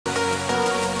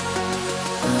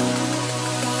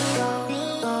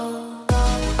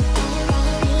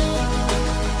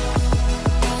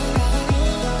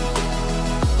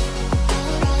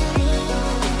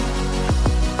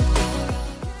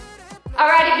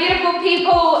beautiful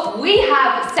people, we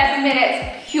have 7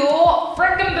 minutes pure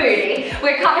frickin' booty.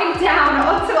 We're coming down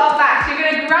onto our backs. You're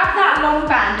gonna grab that long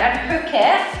band and hook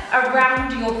it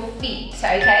around your feet,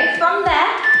 okay? From there,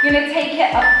 you're gonna take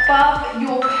it above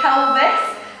your pelvis,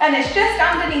 and it's just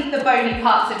underneath the bony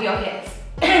parts of your hips.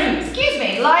 Excuse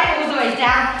me, lie all the way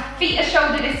down, feet are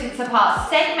shoulder distance apart,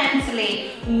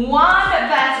 segmentally, one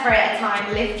vertebra at a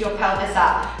time, lift your pelvis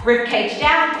up. Rib cage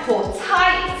down, core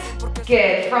tight.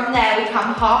 Good, from there we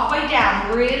come halfway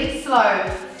down, really slow,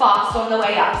 fast on the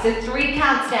way up. So 3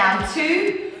 counts down,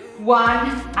 2,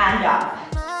 1, and up.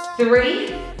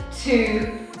 3,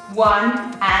 2, 1,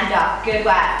 and up, good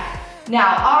work.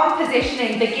 Now, arm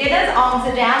positioning, beginners, arms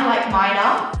are down like mine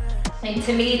are.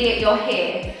 Intermediate, you're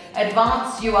here.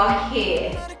 Advanced, you are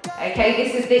here. Okay,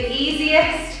 this is the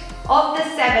easiest of the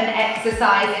 7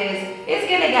 exercises. It's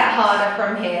gonna get harder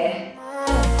from here.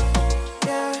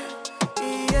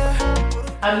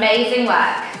 Amazing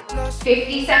work.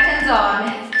 50 seconds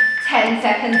on, 10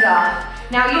 seconds off.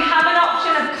 Now you have an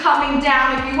option of coming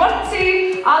down if you want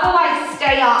to, otherwise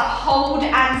stay up, hold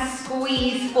and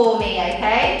squeeze for me,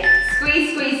 okay?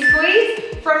 Squeeze, squeeze,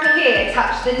 squeeze. From here,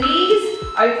 touch the knees,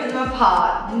 open them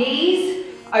apart. Knees,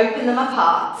 open them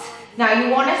apart. Now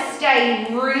you want to stay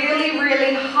really,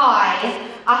 really high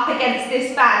up against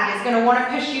this band. It's going to want to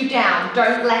push you down.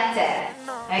 Don't let it.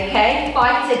 Okay?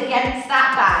 Fight against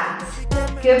that band.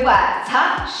 Good work.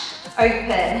 Touch,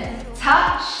 open,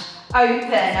 touch,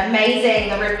 open. Amazing.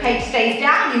 The ribcage stays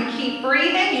down. You keep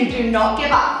breathing. You do not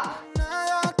give up.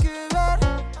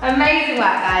 Amazing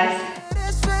work, guys.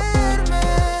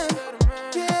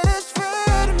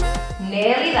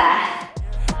 Nearly there.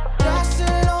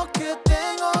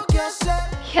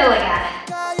 Killing it.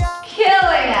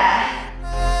 Killing it.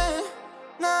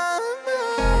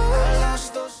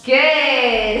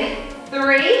 Good.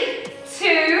 3,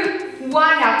 2,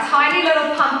 1. Now tiny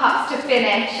little pump ups to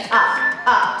finish. Up,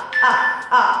 up,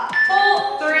 up, up.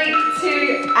 4, 3,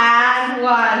 2, and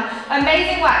 1.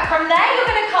 Amazing work. From there, you're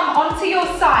going to come onto your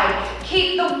side.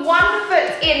 Keep the 1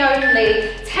 foot in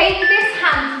only. Take this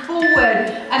hand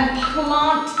forward and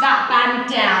plant that band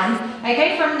down.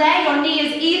 Okay, from there, your knee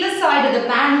is either side of the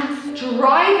band.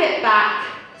 Drive it back,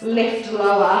 lift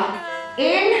lower.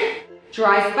 In,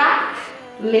 drive back,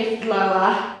 lift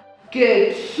lower.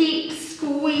 Good, keep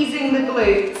squeezing the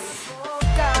glutes.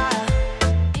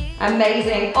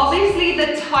 Amazing. Obviously,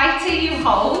 the tighter you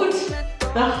hold,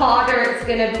 the harder it's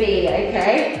gonna be,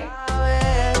 okay?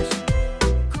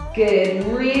 Good,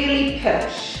 really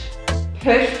push.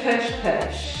 Push, push,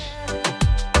 push.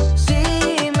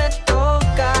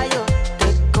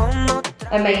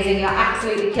 Amazing, you're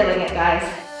absolutely killing it, guys.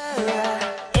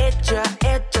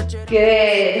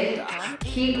 Good.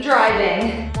 Keep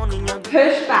driving.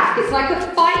 Push back. It's like a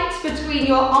fight between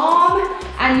your arm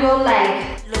and your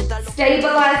leg.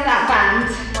 Stabilize that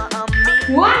band.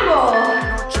 1 more.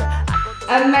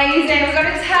 Amazing. We're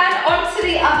going to turn onto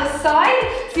the other side.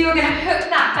 So you're going to hook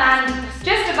that band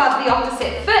just above the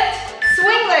opposite foot.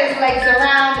 Swing those legs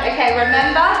around. Okay,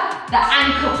 remember, the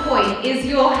anchor point is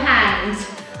your hand.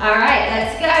 All right,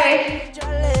 let's go.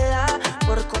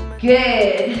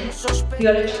 Good.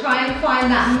 You're gonna try and find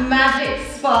that magic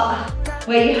spot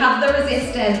where you have the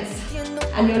resistance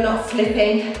and you're not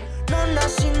slipping.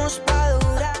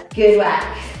 Good work.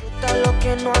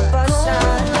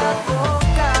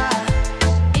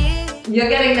 You're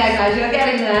getting there, guys, you're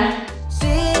getting there.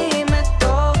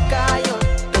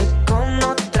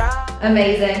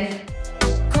 Amazing.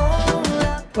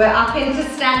 We're up into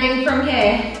standing from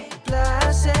here.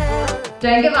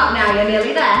 Don't give up now, you're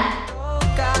nearly there.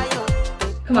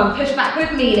 Come on, push back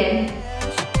with meaning.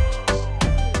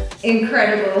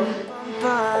 Incredible.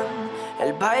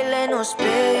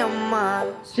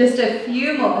 Just a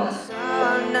few more.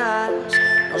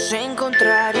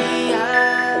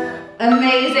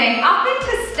 Amazing. Up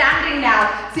into standing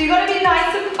now. So you've got to be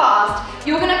nice and fast.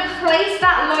 You're going to place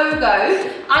that logo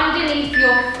underneath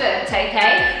your foot,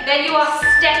 okay? Then you are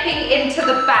stepping into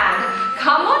the band.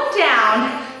 Come on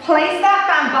down. Place that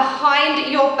band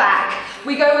behind your back.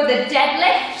 We go with a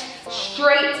deadlift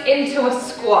straight into a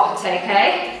squat,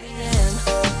 okay?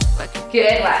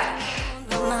 Good work.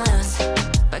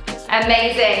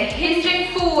 Amazing.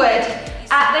 Hinging forward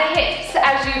at the hips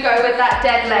as you go with that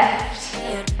deadlift.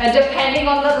 And depending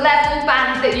on the level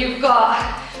band that you've got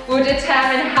will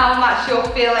determine how much you're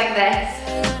feeling this.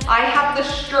 I have the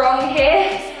strong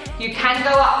here. You can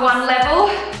go up 1 level.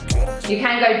 You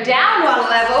can go down 1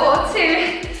 level or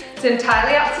 2. It's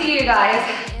entirely up to you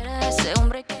guys.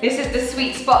 This is the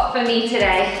sweet spot for me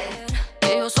today.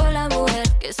 10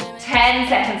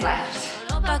 seconds left.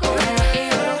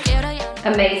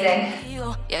 Amazing.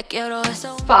 5,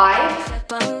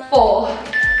 4,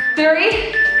 3,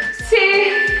 2,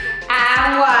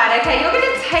 and 1. Okay, you're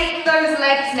gonna take those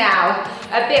legs now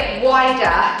a bit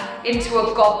wider into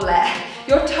a goblet.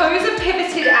 Your toes are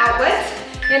pivoted outwards.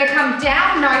 You're gonna come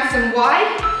down nice and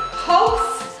wide.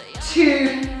 Pulse,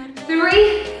 2,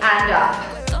 3, and up.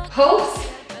 Pulse,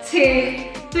 2,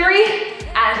 3,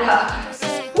 and up.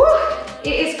 Woo!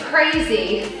 It is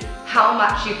crazy how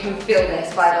much you can feel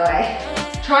this, by the way.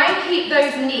 Try and keep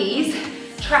those knees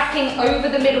tracking over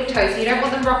the middle toes. You don't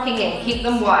want them rocking in. Keep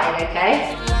them wide,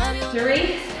 okay?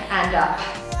 3, and up.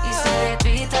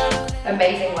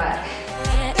 Amazing work.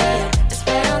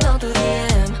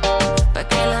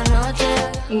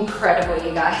 Incredible,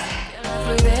 you guys.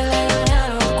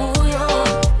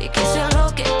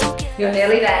 You're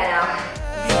nearly there now.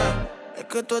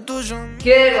 Good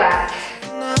work.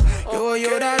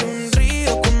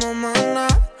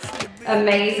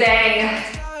 Amazing.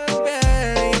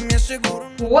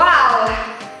 Wow,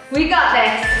 we got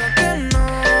this.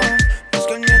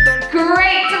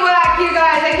 Great work, you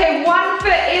guys. Okay, 1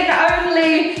 foot in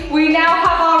only. We now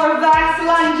have our reverse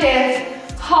lunges,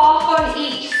 half on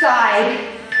each side.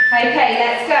 Okay,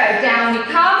 let's go. Down you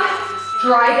come,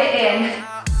 drive it in.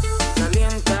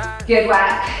 Good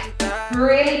work.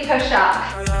 Really push up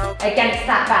against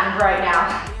that band right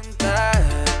now.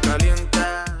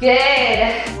 Good.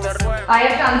 I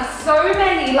have done so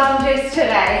many lunges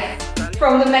today.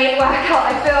 From the main workout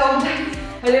I filmed,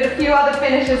 I did a few other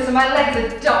finishes, so my legs are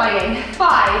dying.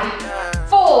 5,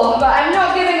 4, but I'm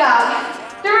not giving up.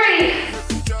 3,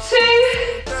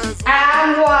 2,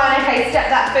 and 1. Okay, step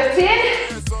that foot in,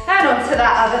 and onto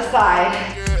that other side.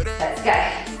 Let's go.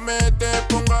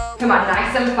 Come on,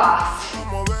 nice and fast.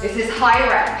 This is high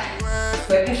rep.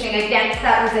 We're pushing against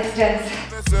that resistance.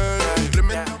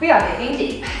 We are digging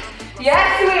deep.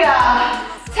 Yes, we are.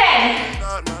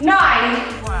 10, 9,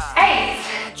 8,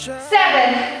 7.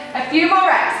 A few more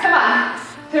reps. Come on.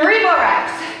 3 more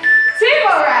reps. 2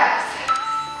 more reps.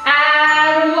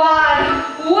 And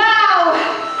 1. Wow.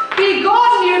 Be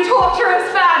gone, you torturous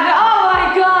band. Oh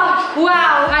my gosh.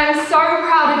 Wow. I am so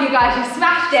proud of you guys. You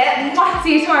smashed it.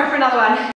 See you tomorrow for another one.